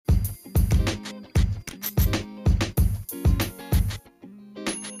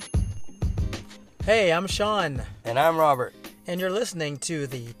Hey, I'm Sean, And I'm Robert. and you're listening to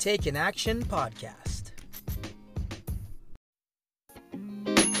the Taking Action podcast.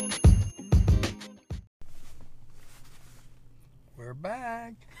 We're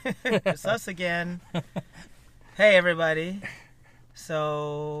back. It's us again. Hey, everybody.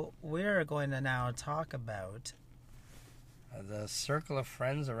 So, we're going to now talk about The circle of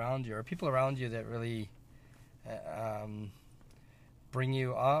friends around you, or people around you that really bring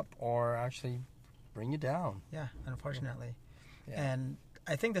you up or actually bring you down. unfortunately. Yeah. And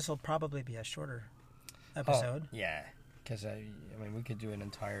I think this will probably be a shorter episode. Yeah, because I mean, we could do an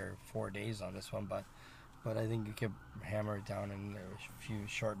entire 4 days on this one, but I think you could hammer it down in a few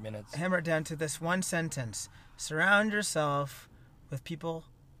short minutes. Hammer it down to this one sentence. Surround yourself with people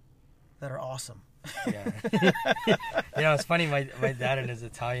that are awesome. Yeah. It's funny. My dad in his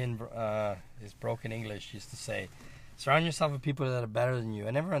Italian, his broken English used to say, "Surround yourself with people that are better than you."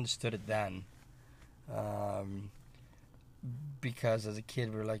 I never understood it then, because as a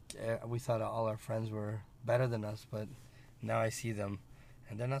kid we thought all our friends were better than us, but now I see them,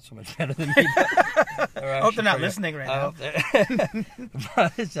 and they're not so much better than me. I hope they're not listening right now.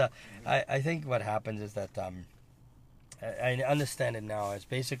 But I think what happens is that I understand it now. It's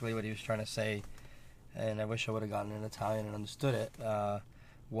basically what he was trying to say. And I wish I would have gotten in Italian and understood it,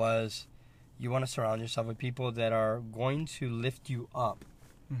 was you want to surround yourself with people that are going to lift you up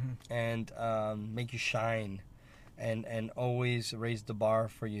and make you shine and always raise the bar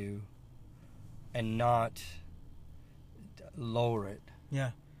for you and not lower it.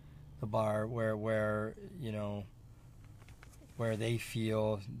 Yeah. The bar where they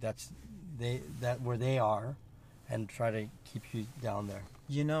feel where they are, and try to keep you down there.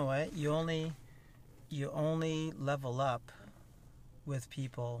 You know what? You only level up with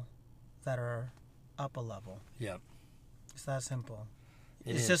people that are up a level. Yeah. It's that simple.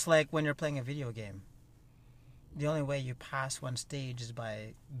 It's just like when you're playing a video game. The only way you pass one stage is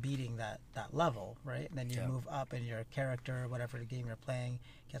by beating that level, right? And then you move up in your character, whatever the game you're playing,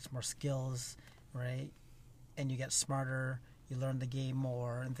 gets more skills, right? And you get smarter, you learn the game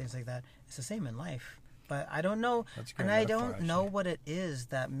more and things like that. It's the same in life. But I don't know, and I don't know what it is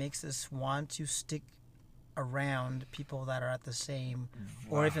that makes us want to stick around people that are at the same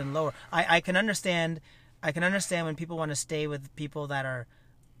or even lower. I can understand when people want to stay with people that are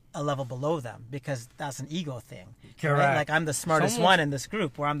a level below them, because that's an ego thing. Correct. Right? Like, I'm the smartest one in this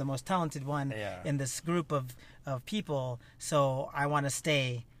group, or I'm the most talented one Yeah. in this group of people, so I want to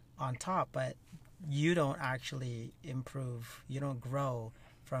stay on top. But you don't actually improve. You don't grow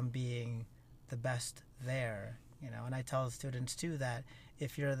from being the best there, and I tell students too that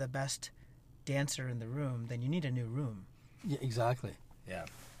if you're the best dancer in the room, then you need a new room. Yeah, exactly. Yeah,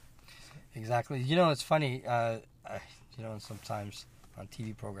 exactly. It's funny. Sometimes on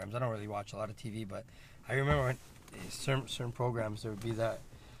TV programs, I don't really watch a lot of TV, but I remember when certain programs, there would be that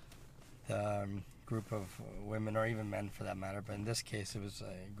group of women, or even men for that matter, but in this case it was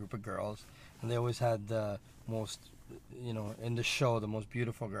a group of girls, and they always had the most, in the show, the most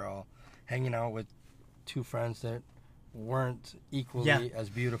beautiful girl hanging out with two friends that weren't equally as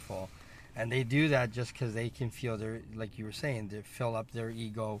beautiful. And they do that just because they can feel like you were saying, they fill up their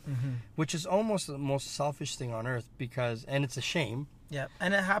ego, which is almost the most selfish thing on earth, and it's a shame. Yeah,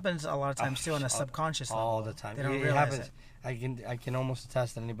 and it happens a lot of times too on a subconscious level. All the time. They don't it realize happens. It. I can almost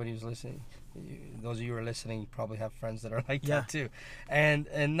attest that anybody who's listening, those of you who are listening, probably have friends that are like that too. And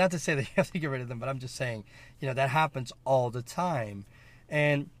not to say that you have to get rid of them, but I'm just saying, that happens all the time.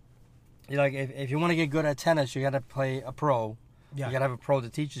 And like if you want to get good at tennis, you got to play a pro. Yeah. You got to have a pro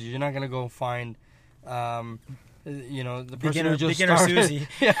that teaches you. You're not going to go find, the person who just beginner started. Susie.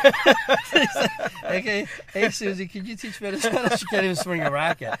 Okay, hey Susie, could you teach me tennis? She can't even swing a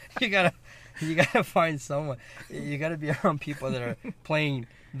racket. You gotta find someone. You gotta be around people that are playing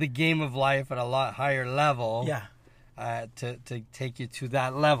the game of life at a lot higher level. Yeah. To take you to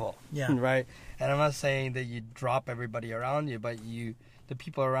that level. Yeah. Right. And I'm not saying that you drop everybody around you, but the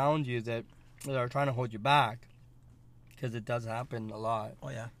people around you that are trying to hold you back, because it does happen a lot. Oh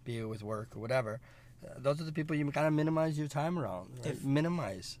yeah. Be it with work or whatever. Those are the people you gotta minimize your time around. Right?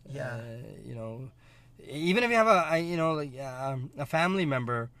 Minimize. Yeah. Even if you have a family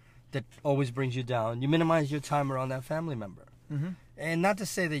member that always brings you down, you minimize your time around that family member. Mm-hmm. And not to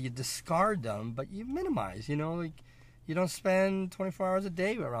say that you discard them, but you minimize. You don't spend 24 hours a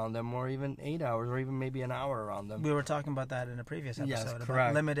day around them, or even 8 hours, or even maybe an hour around them. We were talking about that in a previous episode,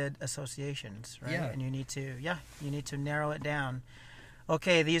 about limited associations, right? Yeah. And you need to narrow it down.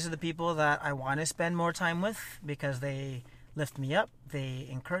 Okay, these are the people that I want to spend more time with because they lift me up, they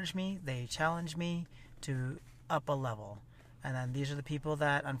encourage me, they challenge me to up a level. And then these are the people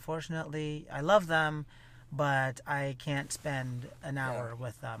that, unfortunately, I love them, but I can't spend an hour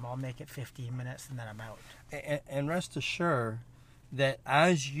with them. I'll make it 15 minutes and then I'm out. And rest assured that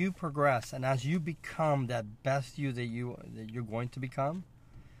as you progress and as you become that best you that you're going to become,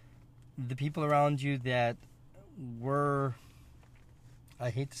 the people around you that were, I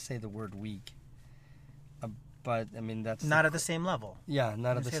hate to say the word weak, but I mean that's not at the same level. Yeah,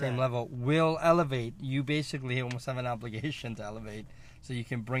 not at the same level. Will elevate. You basically almost have an obligation to elevate, so you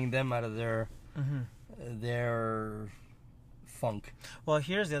can bring them out of their funk. Well,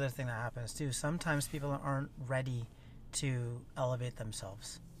 here's the other thing that happens too. Sometimes people aren't ready to elevate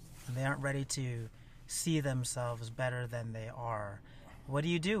themselves, and they aren't ready to see themselves better than they are. What do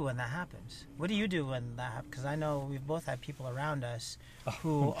you do when that happens? What do you do when that happens? Because I know we've both had people around us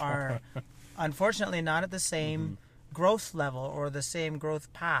who are unfortunately not at the same growth level or the same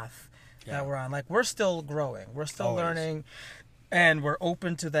growth path that we're on. Like, we're still growing, we're still learning, and we're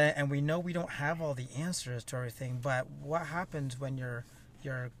open to that, and we know we don't have all the answers to everything. But what happens when you're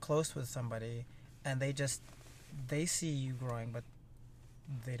close with somebody and they see you growing but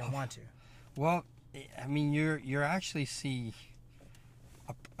they don't want to? Well, I mean, you're actually see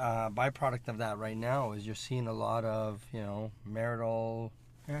a byproduct of that right now is you're seeing a lot of marital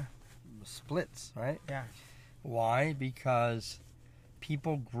splits, right? Yeah. Why? Because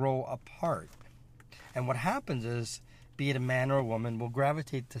people grow apart. And what happens is, be it a man or a woman, will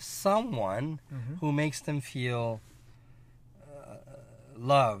gravitate to someone who makes them feel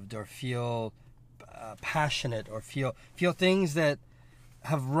loved or feel passionate or feel things that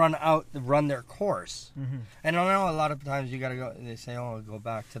have run their course. And I know a lot of times you got to go, they say, oh, go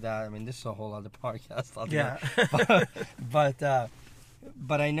back to that. I mean, this is a whole other podcast.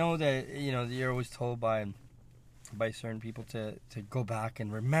 But I know that, you're always told by certain people to go back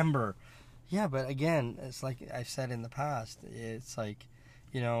and remember. Yeah, but again, it's like I've said in the past, it's like,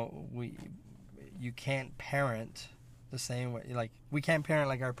 you can't parent the same way. Like, we can't parent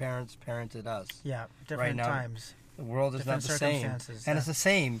like our parents parented us. Yeah, different right now, times. The world is not the same. And it's the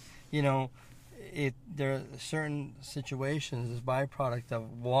same, there are certain situations as byproduct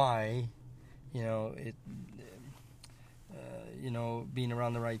of why, being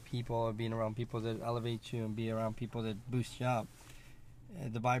around the right people or being around people that elevate you and be around people that boost you up.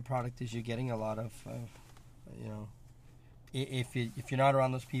 The byproduct is you're getting a lot of, if you're not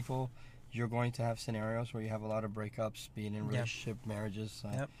around those people, you're going to have scenarios where you have a lot of breakups, being in relationship, marriages,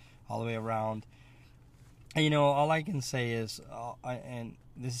 all the way around. And, all I can say is, and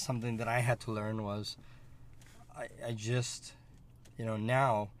this is something that I had to learn was, I just,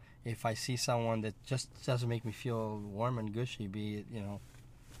 now, if I see someone that just doesn't make me feel warm and gushy, be it,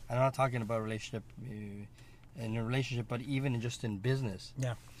 I'm not talking about relationship, in a relationship, but even just in business.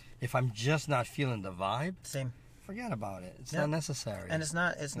 Yeah. If I'm just not feeling the vibe, same. Forget about it. It's not necessary. And it's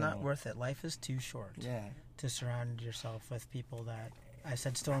not worth it. Life is too short to surround yourself with people that, I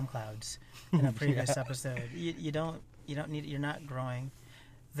said storm clouds in a previous episode. You don't need, you're not growing.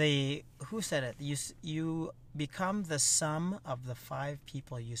 Who said it? You become the sum of the 5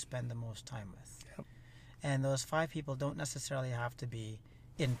 people you spend the most time with. Yep. And those 5 people don't necessarily have to be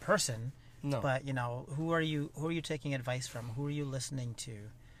in person. No. But who are you taking advice from? Who are you listening to?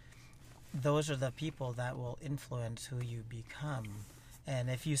 Those are the people that will influence who you become. And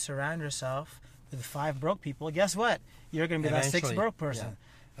if you surround yourself with 5 broke people, guess what? You're going to be that 6th broke person.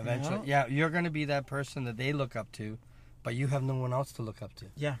 Yeah. Eventually, you're going to be that person that they look up to, but you have no one else to look up to.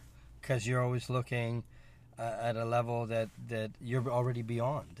 Yeah. Because you're always looking at a level that you're already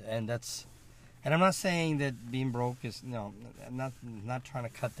beyond, and that's. And I'm not saying that being broke is I'm not trying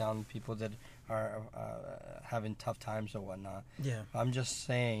to cut down people that are having tough times or whatnot. Yeah. I'm just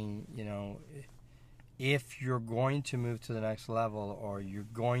saying, if you're going to move to the next level or you're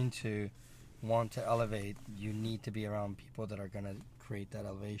going to want to elevate, you need to be around people that are going to create that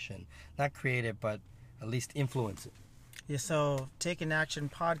elevation. Not create it, but at least influence it. Yeah, so Taking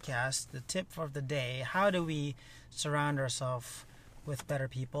Action podcast, the tip for the day, how do we surround ourselves with better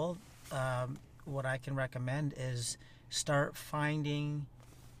people? What I can recommend is start finding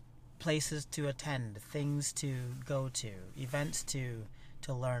places to attend, things to go to, events to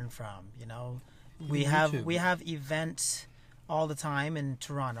learn from. We have events all the time in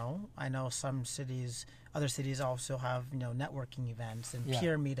Toronto. I know other cities also have networking events and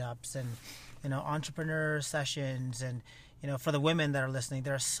peer meetups and entrepreneur sessions, and for the women that are listening,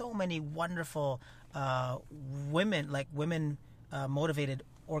 there are so many wonderful women motivated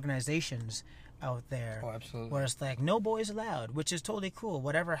organizations out there. Oh, absolutely. Where it's like no boys allowed, which is totally cool.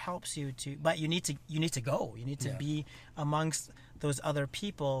 Whatever helps you to, but you need to go. You need to be amongst those other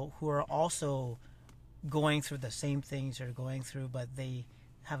people who are also going through the same things you're going through, but they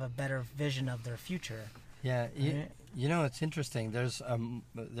have a better vision of their future. Yeah, Right? you know, it's interesting. There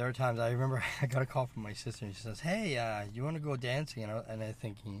are times I remember I got a call from my sister, and she says, "Hey, you want to go dancing?" And I'm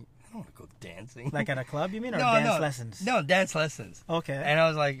thinking, I don't want to go dancing. Like at a club, you mean, or No, dance no. lessons? No, dance lessons. Okay. And I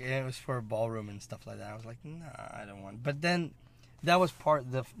was like, it was for ballroom and stuff like that. I was like, nah, I don't want. But then, that was part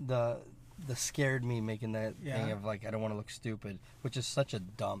the scared me making that thing of like I don't want to look stupid, which is such a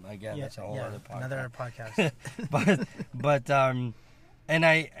dumb. Again, that's a whole other podcast. Another podcast. but and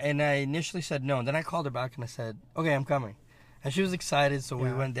I initially said no. And then I called her back and I said, okay, I'm coming. And she was excited, so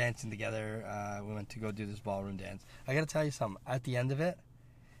we went dancing together. We went to go do this ballroom dance. I got to tell you something. At the end of it,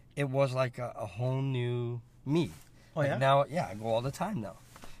 it was like a whole new me. Oh, yeah? Now, I go all the time now.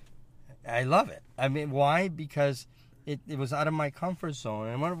 I love it. I mean, why? Because it was out of my comfort zone.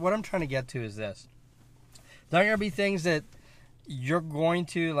 And what I'm trying to get to is this. There are going to be things that you're going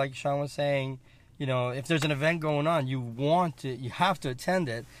to, like Sean was saying, you know, if there's an event going on, you have to attend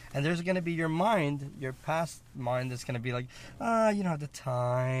it. And there's going to be your mind, your past mind that's going to be like, you don't have the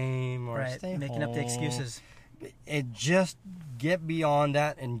time, or stay making up the excuses. It just get beyond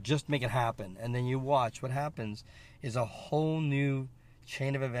that and just make it happen. And then you watch what happens is a whole new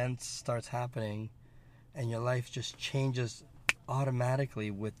chain of events starts happening, and your life just changes automatically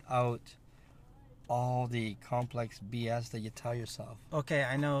without all the complex BS that you tell yourself. Okay,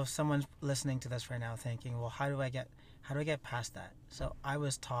 I know someone's listening to this right now thinking, well, how do I get past that? So I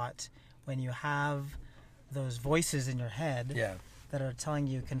was taught when you have those voices in your head that are telling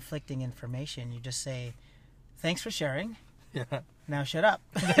you conflicting information, you just say, thanks for sharing. Yeah. Now shut up.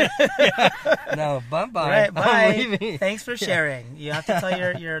 No, bye-bye. Right, bye. I'm leaving. Thanks for sharing. You have to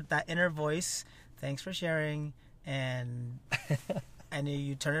tell your that inner voice, thanks for sharing, and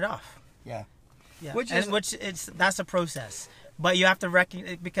you turn it off. Yeah. Yeah. That's a process. But you have to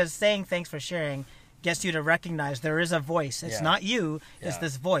recognize, because saying thanks for sharing gets you to recognize there is a voice. It's not you, it's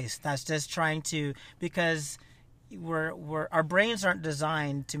this voice that's just trying to, because our brains aren't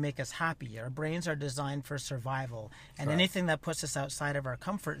designed to make us happy. Our brains are designed for survival. And anything that puts us outside of our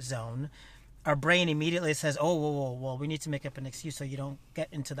comfort zone, our brain immediately says, oh, well, we need to make up an excuse so you don't get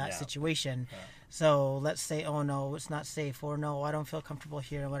into that situation. Yeah. So let's say, oh, no, it's not safe, or no, I don't feel comfortable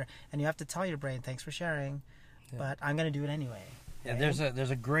here, or whatever. And you have to tell your brain, thanks for sharing, but I'm going to do it anyway. Yeah, right?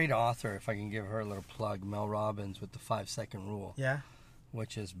 There's a great author, if I can give her a little plug, Mel Robbins, with the 5-second rule. Yeah.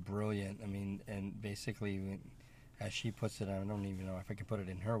 Which is brilliant. I mean, and basically, as she puts it, I don't even know if I can put it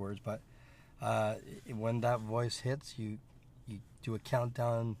in her words, but when that voice hits, you do a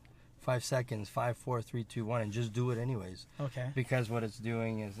countdown, 5 seconds, 5, 4, 3, 2, 1, and just do it anyways. Okay. Because what it's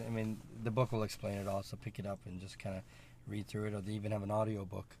doing is, I mean, the book will explain it all, so pick it up and just kind of read through it, or they even have an audio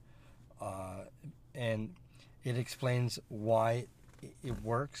book. And it explains why it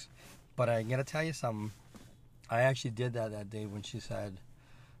works. But I'm going to tell you something. I actually did that day when she said,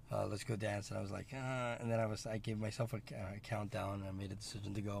 let's go dance, and I was like, and then I gave myself a countdown, and I made a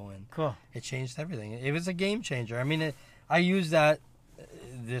decision to go, and cool. It changed everything. It was a game changer. I mean, I use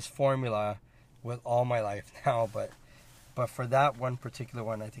this formula with all my life now, but for that one particular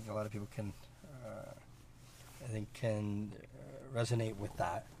one, I think a lot of people can resonate with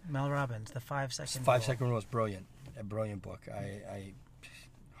that. Mel Robbins, the 5-second. 5-second rule is brilliant. A brilliant book. I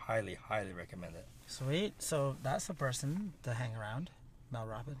highly, highly recommend it. Sweet. So that's a person to hang around. Mel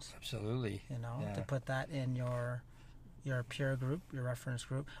Robbins. Absolutely. You know, to put that in your peer group, your reference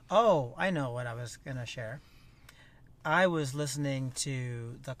group. Oh, I know what I was going to share. I was listening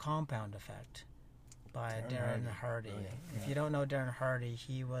to The Compound Effect by Darren Hardy. If you don't know Darren Hardy,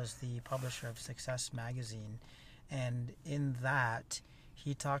 he was the publisher of Success Magazine. And in that,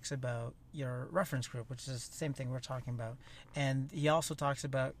 he talks about your reference group, which is the same thing we're talking about. And he also talks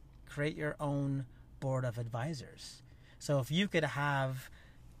about create your own board of advisors. So if you could have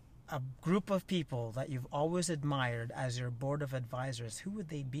a group of people that you've always admired as your board of advisors, who would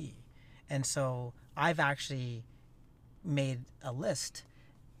they be? And so I've actually made a list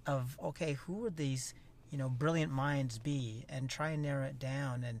of, okay, who would these, brilliant minds be, and try and narrow it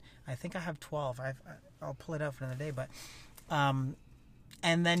down. And I think I have 12. I'll pull it out for another day, but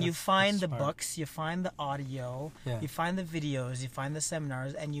and then you find the books, you find the audio, you find the videos, you find the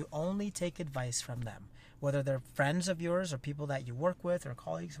seminars, and you only take advice from them. Whether they're friends of yours or people that you work with or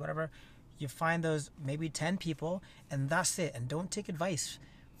colleagues, whatever, you find those maybe 10 people, and that's it. And don't take advice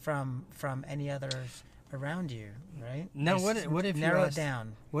from any others around you, right? Now, what if narrow it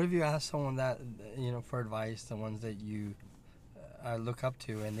down? What if you ask someone that, for advice, the ones that you look up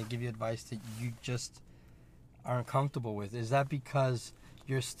to, and they give you advice that you just aren't comfortable with? Is that because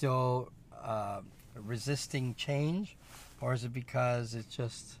you're still resisting change, or is it because it's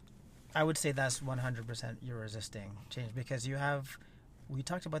just I would say that's 100% you're resisting change, because we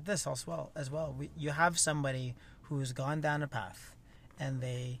talked about this as well. You have somebody who's gone down a path, and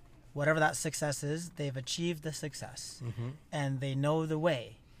whatever that success is, they've achieved the success, and they know the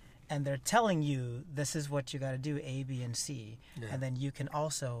way, and they're telling you this is what you got to do, A, B, and C, and then you can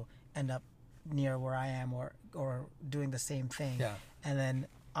also end up near where I am, or doing the same thing, and then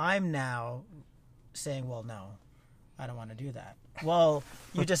I'm now saying, well, no, I don't want to do that. Well,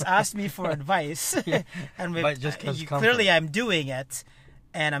 you just asked me for advice, and clearly I'm doing it,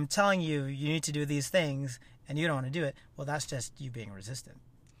 and I'm telling you need to do these things, and you don't want to do it. Well, that's just you being resistant.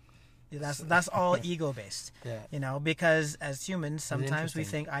 That's all ego based. Because as humans, sometimes we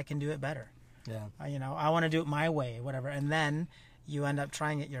think I can do it better. I want to do it my way, whatever, and then you end up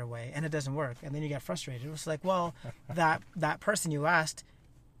trying it your way, and it doesn't work, and then you get frustrated. It's like, well, that person you asked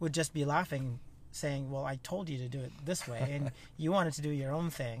would just be laughing, saying, well, I told you to do it this way, and you wanted to do your own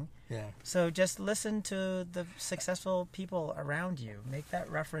thing. So just listen to the successful people around you. Make that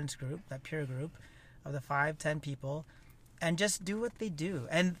reference group, that peer group of the 5-10 people, and just do what they do.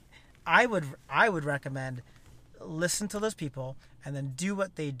 And I would recommend listen to those people and then do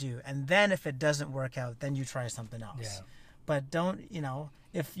what they do. And then if it doesn't work out, then you try something else. But don't,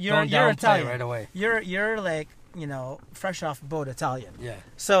 if you're Italian right away. You're like, fresh off boat Italian.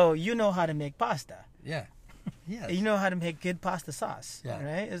 So you know how to make pasta. Yes. You know how to make good pasta sauce.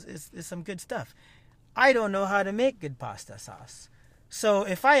 Right? It's some good stuff. I don't know how to make good pasta sauce. So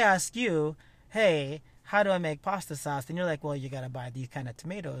if I ask you, hey, how do I make pasta sauce? Then you're like, well, you got to buy these kind of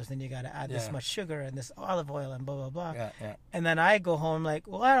tomatoes, then you got to add this much sugar and this olive oil and blah, blah, blah. And then I go home like,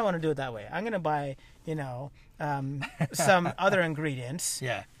 well, I don't want to do it that way. I'm going to buy, some other ingredients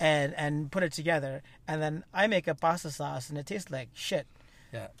and put it together. And then I make a pasta sauce and it tastes like shit.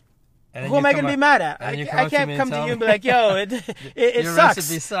 And who am I going to be mad at? I can't come to you and be like, yo, it your sucks.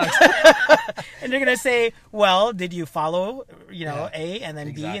 Recipe sucks. And you're going to say, well, did you follow, A and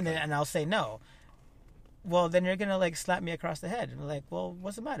then B, and I'll say no. Well, then you're going to like slap me across the head. And like, well,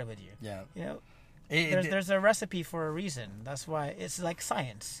 what's the matter with you? There's a recipe for a reason. That's why it's like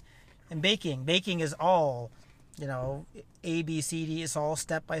science. And baking is all, A, B, C, D. It's all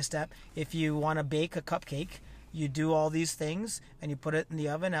step by step. If you want to bake a cupcake, you do all these things and you put it in the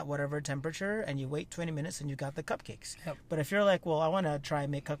oven at whatever temperature and you wait 20 minutes and you got the cupcakes. But if you're like, well, I want to try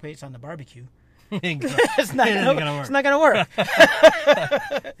and make cupcakes on the barbecue, it's not going to work.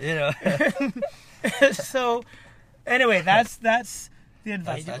 So anyway, that's the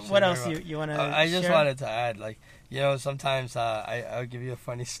advice. What else you want to share? I just wanted to add, sometimes I'll give you a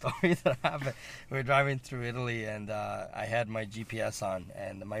funny story that happened. We were driving through Italy, and I had my GPS on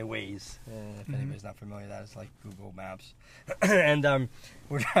and my Waze. If anybody's not familiar with that, it's like Google Maps. And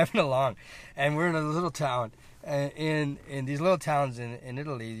we're driving along, and we're in a little town. In these little towns in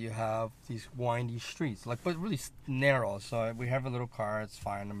Italy, you have these windy streets, but really narrow. So we have a little car. It's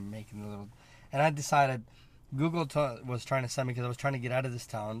fine. I'm making a little... And I decided... Google was trying to send me, because I was trying to get out of this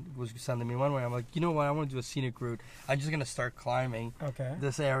town, was sending me one way. I'm like, you know what, I want to do a scenic route. I'm just going to start climbing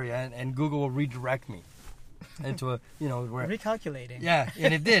this area, and Google will redirect me into a, where... Recalculating. Yeah,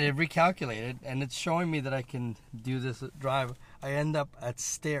 and it did. It recalculated, and it's showing me that I can do this drive. I end up at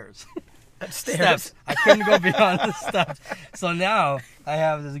stairs. At stairs? Steps. I couldn't go beyond the steps. So now I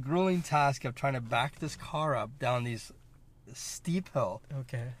have this grueling task of trying to back this car up down these steep hill.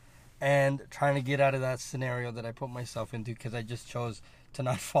 And trying to get out of that scenario that I put myself into, because I just chose to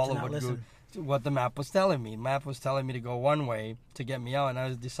not follow what the map was telling me. Map was telling me to go one way to get me out, and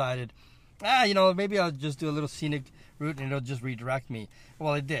I decided, maybe I'll just do a little scenic route and it'll just redirect me.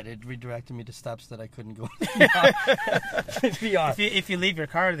 Well, it did. It redirected me to steps that I couldn't go beyond. If you leave your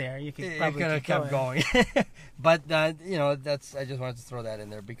car there, you could probably have kept going. But I just wanted to throw that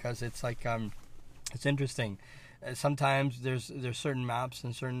in there, because it's like it's interesting. Sometimes there's certain maps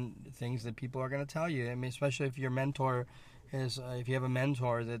and certain things that people are going to tell you. I mean, especially if your mentor if you have a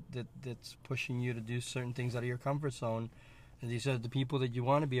mentor that's pushing you to do certain things out of your comfort zone. These are the people that you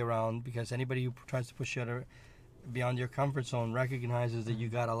want to be around, because anybody who tries to push you beyond your comfort zone recognizes that you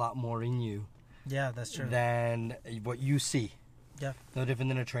got a lot more in you. Yeah, that's true. Than what you see. Yeah. No different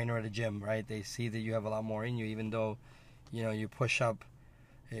than a trainer at a gym, right? They see that you have a lot more in you, even though, you push up.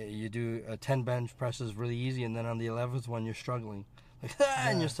 You do 10 bench presses really easy, and then on the 11th one you're struggling,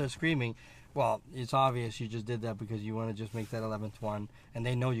 and you start screaming. Well, it's obvious you just did that because you want to just make that 11th one, and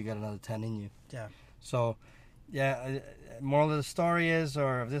they know you got another 10 in you. Yeah. So, moral of the story is,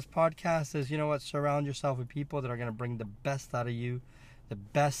 or of this podcast is, surround yourself with people that are going to bring the best out of you,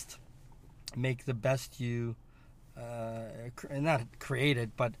 make the best you, not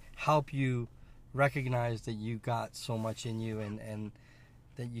created, but help you recognize that you got so much in you, and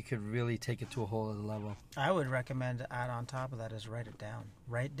that you could really take it to a whole other level. I would recommend to add on top of that is write it down.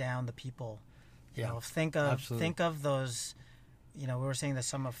 Write down the people. You Yeah, know, absolutely. think of those. You know, we were saying the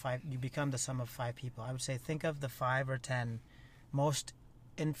sum of 5. You become the sum of 5 people. I would say think of the 5 or 10 most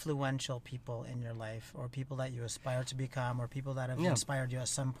influential people in your life, or people that you aspire to become, or people that have inspired you at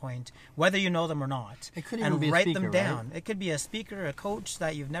some point, whether you know them or not. It could even and be a write speaker, them down. right? It could be a speaker, a coach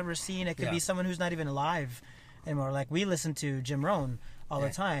that you've never seen. It could Yeah. be someone who's not even alive anymore. Like we listen to Jim Rohn all the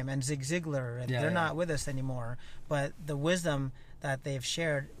time, and Zig Ziglar, and they're not with us anymore. But the wisdom that they've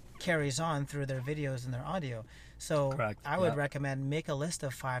shared carries on through their videos and their audio. So Correct. I would recommend make a list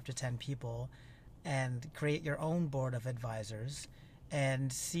of 5 to 10 people and create your own board of advisors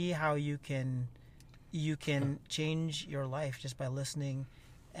and see how you can change your life just by listening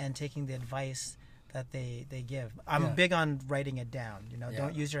and taking the advice that they give. I'm big on writing it down. You know,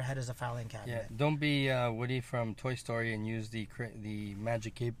 don't use your head as a filing cabinet. Yeah, don't be Woody from Toy Story and use the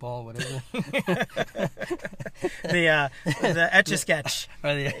magic 8-ball. What is it? the Etch-a-Sketch. Or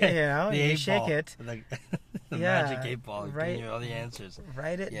You know, the you 8-ball. shake it. The magic 8-ball. Giving you all the answers.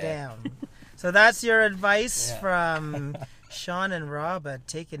 Write it Yeah. down. So that's your advice from Sean and Rob at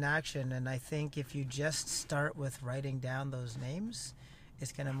Taking Action. And I think if you just start with writing down those names,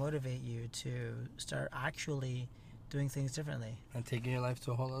 it's going to motivate you to start actually doing things differently. And taking your life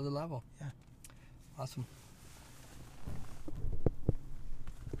to a whole other level. Yeah. Awesome.